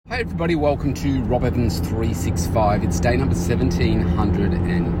G'day everybody, welcome to Rob Evans 365. It's day number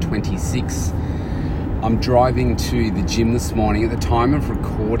 1726. I'm driving to the gym this morning. At the time of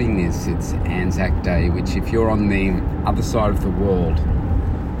recording this, it's Anzac Day, which if you're on the other side of the world,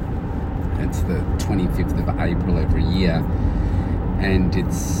 it's the 25th of April every year. And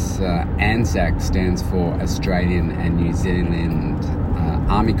it's Anzac stands for Australian and New Zealand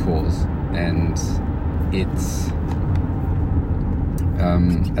Army Corps, and it's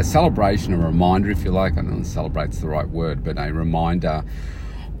a celebration, a reminder, if you like. I don't know if celebrate's the right word, but a reminder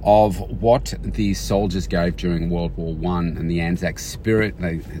of what the soldiers gave during World War I and the Anzac spirit.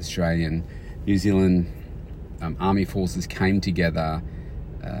 The Australian, New Zealand Army forces came together.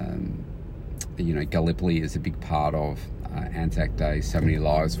 Gallipoli is a big part of Anzac Day. So many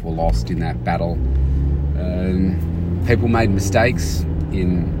lives were lost in that battle. People made mistakes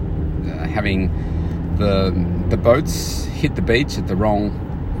in having the boats hit the beach at the wrong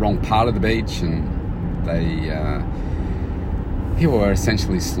part of the beach, and people were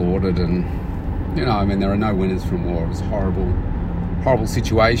essentially slaughtered. And there are no winners from war. It was a horrible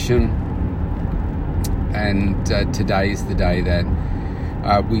situation. And today is the day that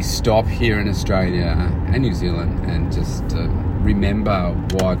we stop here in Australia and New Zealand and just remember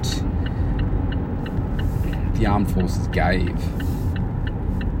what the armed forces gave,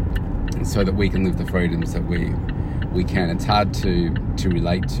 so that we can live the freedoms that we can. It's hard to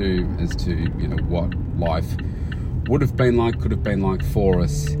relate to as to what life would have been like, could have been like for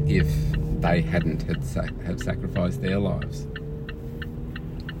us if they hadn't have sacrificed their lives.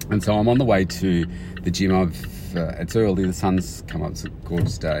 And so I'm on the way to the gym. It's early, the sun's come up, it's a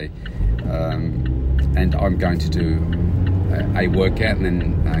gorgeous day, and I'm going to do a workout and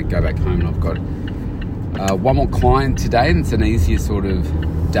then go back home. And I've got one more client today, and it's an easier sort of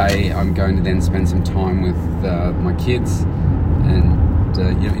day. I'm going to then spend some time with my kids and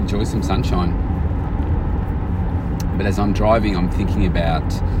enjoy some sunshine. But as I'm driving, I'm thinking about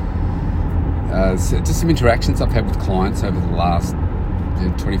just some interactions I've had with clients over the last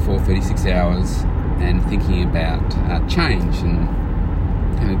 24, 36 hours, and thinking about change. And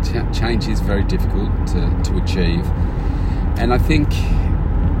change is very difficult to achieve. And I think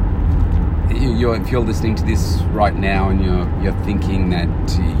if you're listening to this right now and you're thinking that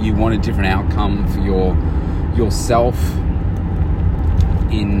you want a different outcome for yourself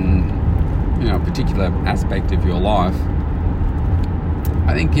in a particular aspect of your life,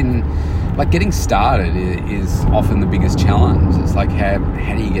 I think getting started is often the biggest challenge. It's like how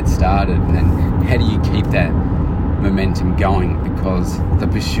do you get started, and then how do you keep that momentum going? Because the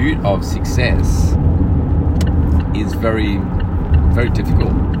pursuit of success is very, very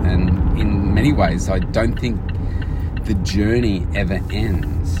difficult, and in many ways I don't think the journey ever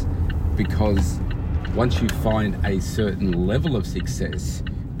ends, because once you find a certain level of success,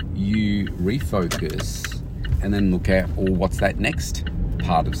 you refocus and then look at, what's that next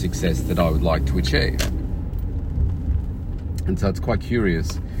part of success that I would like to achieve? And so it's quite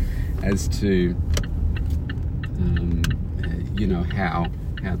curious as to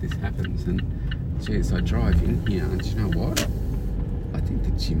how this happens. And geez, I drive in here, and you know what? I think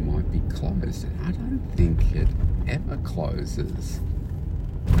the gym might be closed, and I don't think it ever closes.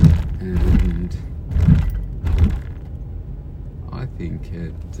 And I think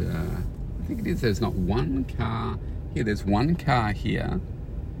it is. There's not one car here. There's one car here,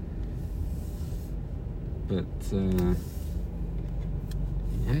 but I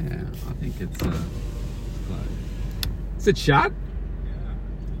think it's closed. Is it shut?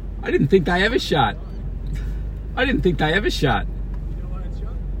 I didn't think they ever shut.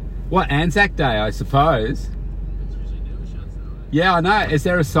 What, Anzac Day, I suppose? It's usually never shuts that way. Yeah, I know. Is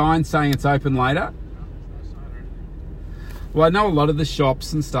there a sign saying it's open later? No, there's no sign or anything. Well, I know a lot of the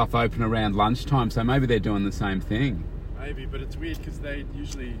shops and stuff open around lunchtime, so maybe they're doing the same thing. Maybe, but it's weird because they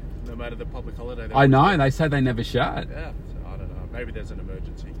usually, no matter the public holiday... I know, they say they never shut. Yeah, so I don't know. Maybe there's an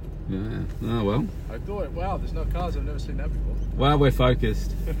emergency. Yeah, oh well. I thought, wow, there's no cars. I've never seen that before. Well, we're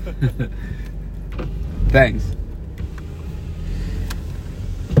focused. Thanks.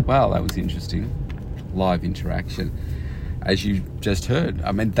 Well, that was interesting. Live interaction. As you just heard,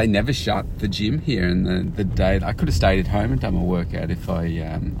 I mean, they never shut the gym here, and the day I could have stayed at home and done my workout if I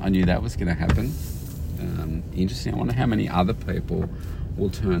knew that was going to happen. Interesting. I wonder how many other people will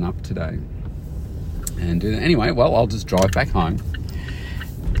turn up today. And anyway, well, I'll just drive back home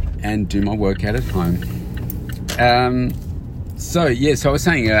and do my workout at home. So I was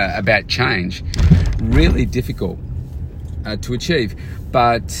saying about change, really difficult to achieve.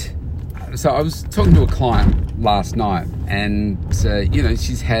 But so I was talking to a client last night, and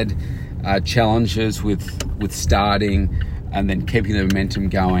she's had challenges with starting and then keeping the momentum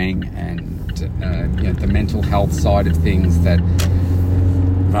going, and the mental health side of things that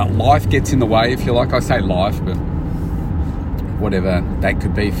life gets in the way, if you like. I say life, but whatever that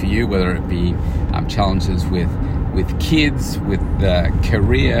could be for you, whether it be challenges with kids, with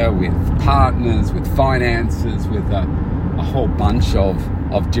career, with partners, with finances, with a whole bunch of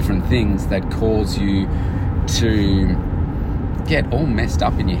different things that cause you to get all messed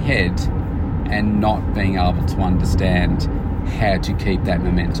up in your head and not being able to understand how to keep that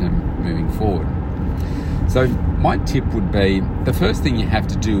momentum moving forward. So my tip would be, the first thing you have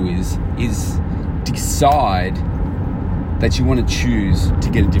to do is decide that you want to choose to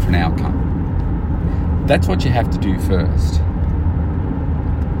get a different outcome. That's what you have to do first.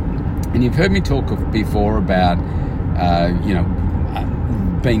 And you've heard me talk before about,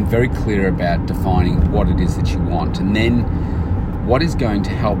 being very clear about defining what it is that you want, and then what is going to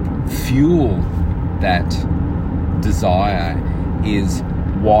help fuel that desire is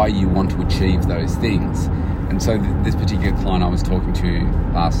why you want to achieve those things. And so this particular client I was talking to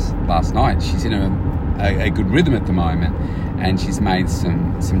last night, she's in a good rhythm at the moment, and she's made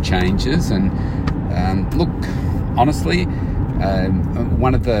some changes. And look, honestly,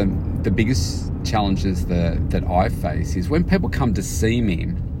 one of the biggest challenges that I face is when people come to see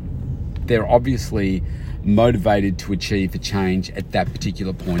me, they're obviously motivated to achieve a change at that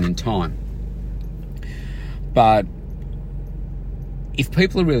particular point in time. But if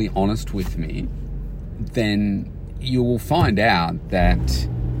people are really honest with me, then you will find out that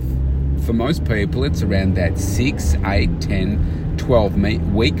for most people it's around that 6, 8, 10, 12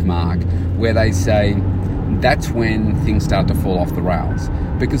 week mark where they say that's when things start to fall off the rails.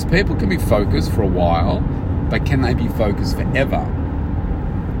 Because people can be focused for a while, but can they be focused forever?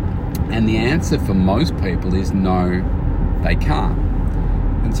 And the answer for most people is no, they can't.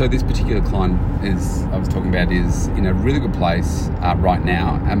 And so this particular client I was talking about is in a really good place right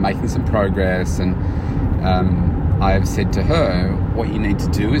now and making some progress. And I have said to her, what you need to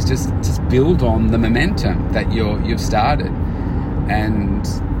do is just build on the momentum that you've started, and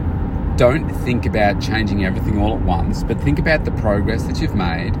don't think about changing everything all at once, but think about the progress that you've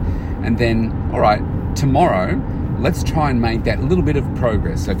made. And then, all right, tomorrow, let's try and make that little bit of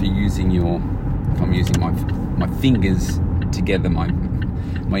progress. So if I'm using my fingers together, my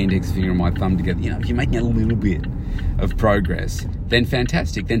index finger and my thumb together, if you're making a little bit of progress, then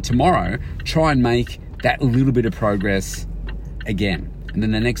fantastic. Then tomorrow, try and make that little bit of progress again. And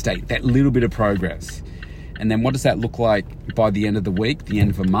then the next day, that little bit of progress. And then what does that look like by the end of the week, the end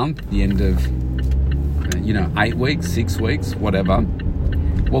of a month, the end of, 8 weeks, 6 weeks, whatever?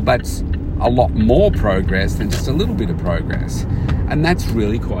 Well, that's a lot more progress than just a little bit of progress. And that's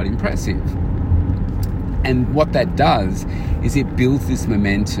really quite impressive. And what that does is it builds this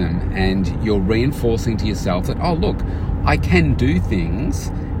momentum, and you're reinforcing to yourself that, oh, look, I can do things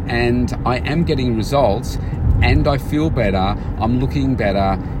and I am getting results and I feel better, I'm looking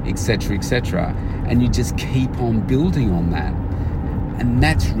better, etc., etc. And you just keep on building on that. And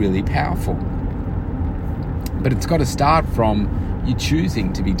that's really powerful. But it's got to start from you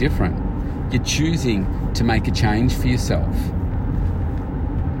choosing to be different. You're choosing to make a change for yourself.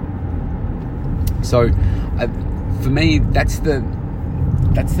 So for me, that's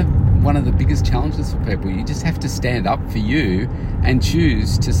one of the biggest challenges for people. You just have to stand up for you and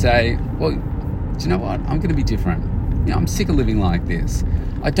choose to say, well, do you know what? I'm going to be different. I'm sick of living like this.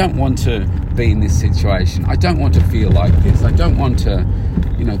 I don't want to be in this situation. I don't want to feel like this. I don't want to,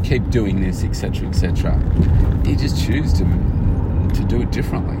 keep doing this, etc., etc. You just choose to do it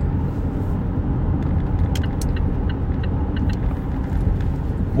differently.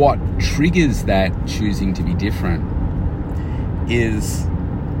 What triggers that choosing to be different is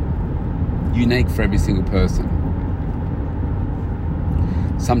unique for every single person.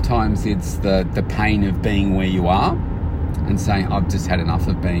 Sometimes it's the pain of being where you are and saying, I've just had enough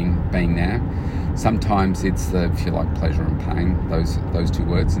of being there. Sometimes it's the, if you like, pleasure and pain, those two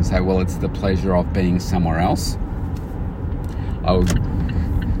words, and say, well, it's the pleasure of being somewhere else.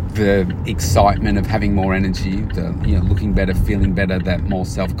 The excitement of having more energy, looking better, feeling better, that more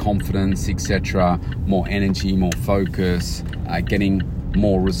self-confidence, etc., more energy, more focus, getting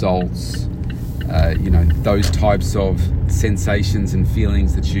more results, those types of sensations and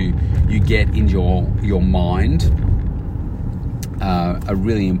feelings that you get in your mind are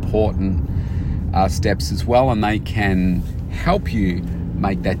really important steps as well, and they can help you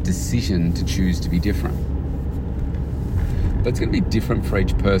make that decision to choose to be different. But it's going to be different for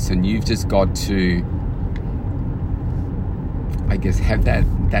each person. You've just got to, I guess, have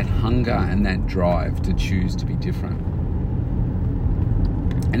that hunger and that drive to choose to be different.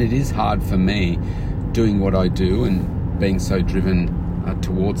 And it is hard for me doing what I do and being so driven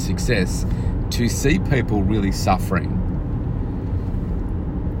towards success, to see people really suffering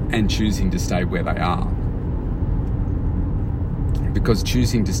and choosing to stay where they are. Because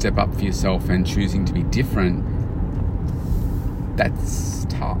choosing to step up for yourself and choosing to be different, that's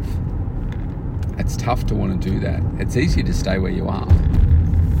tough. It's tough to want to do that. It's easier to stay where you are.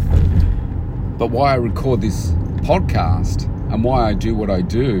 But why I record this podcast and why I do what I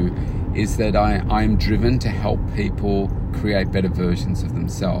do is that I'm driven to help people create better versions of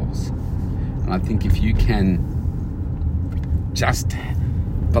themselves. And I think if you can just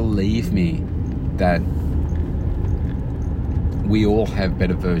believe me that we all have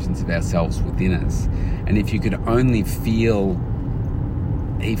better versions of ourselves within us, and if you could only feel,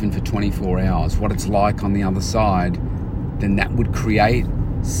 even for 24 hours, what it's like on the other side, then that would create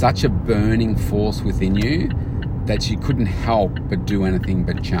such a burning force within you that you couldn't help but do anything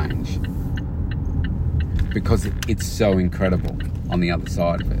but change. Because it's so incredible on the other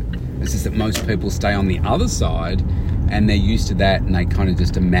side of it. It's just that most people stay on the other side and they're used to that, and they kind of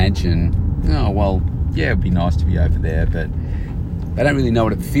just imagine, oh, well, yeah, it'd be nice to be over there, but they don't really know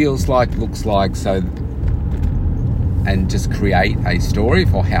what it feels like, looks like, so, and just create a story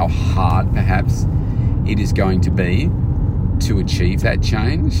for how hard perhaps it is going to be to achieve that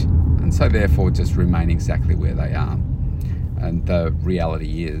change, and so therefore just remain exactly where they are. And the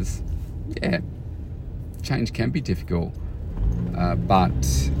reality is, yeah, change can be difficult, but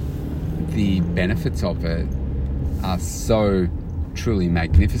the benefits of it are so truly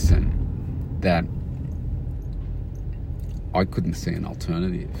magnificent that I couldn't see an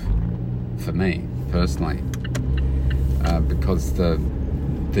alternative for me personally, because the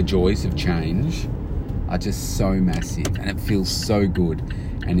joys of change are just so massive, and it feels so good,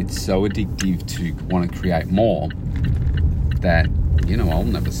 and it's so addictive to want to create more that, you know, I'll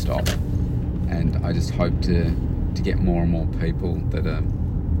never stop. And I just hope to get more and more people that are,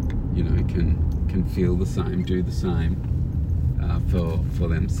 you know, can feel the same, do the same for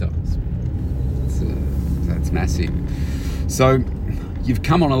themselves. That's massive. So you've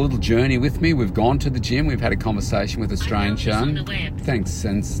come on a little journey with me. We've gone to the gym. We've had a conversation with a stranger. Thanks,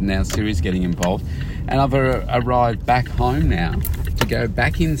 and now Siri's getting involved. And I've arrived back home now to go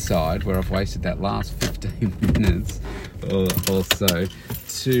back inside where I've wasted that last 15 minutes or so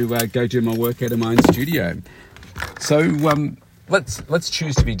to go do my workout in my own studio. So let's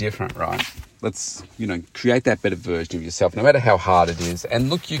choose to be different, right? Let's, you know, create that better version of yourself, no matter how hard it is. And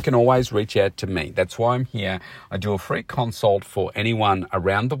look, you can always reach out to me. That's why I'm here. I do a free consult for anyone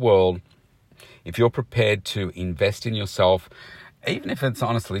around the world. If you're prepared to invest in yourself, even if it's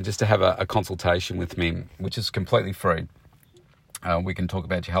honestly just to have a consultation with me, which is completely free. We can talk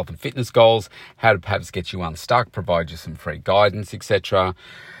about your health and fitness goals, how to perhaps get you unstuck, provide you some free guidance, etc.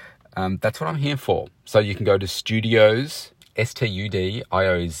 That's what I'm here for. So you can go to studios,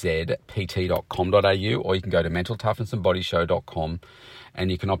 studiozpt.com.au, or you can go to mentaltoughnessandbodyshow.com,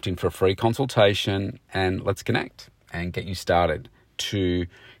 and you can opt in for a free consultation, and let's connect and get you started to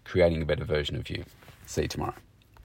creating a better version of you. See you tomorrow.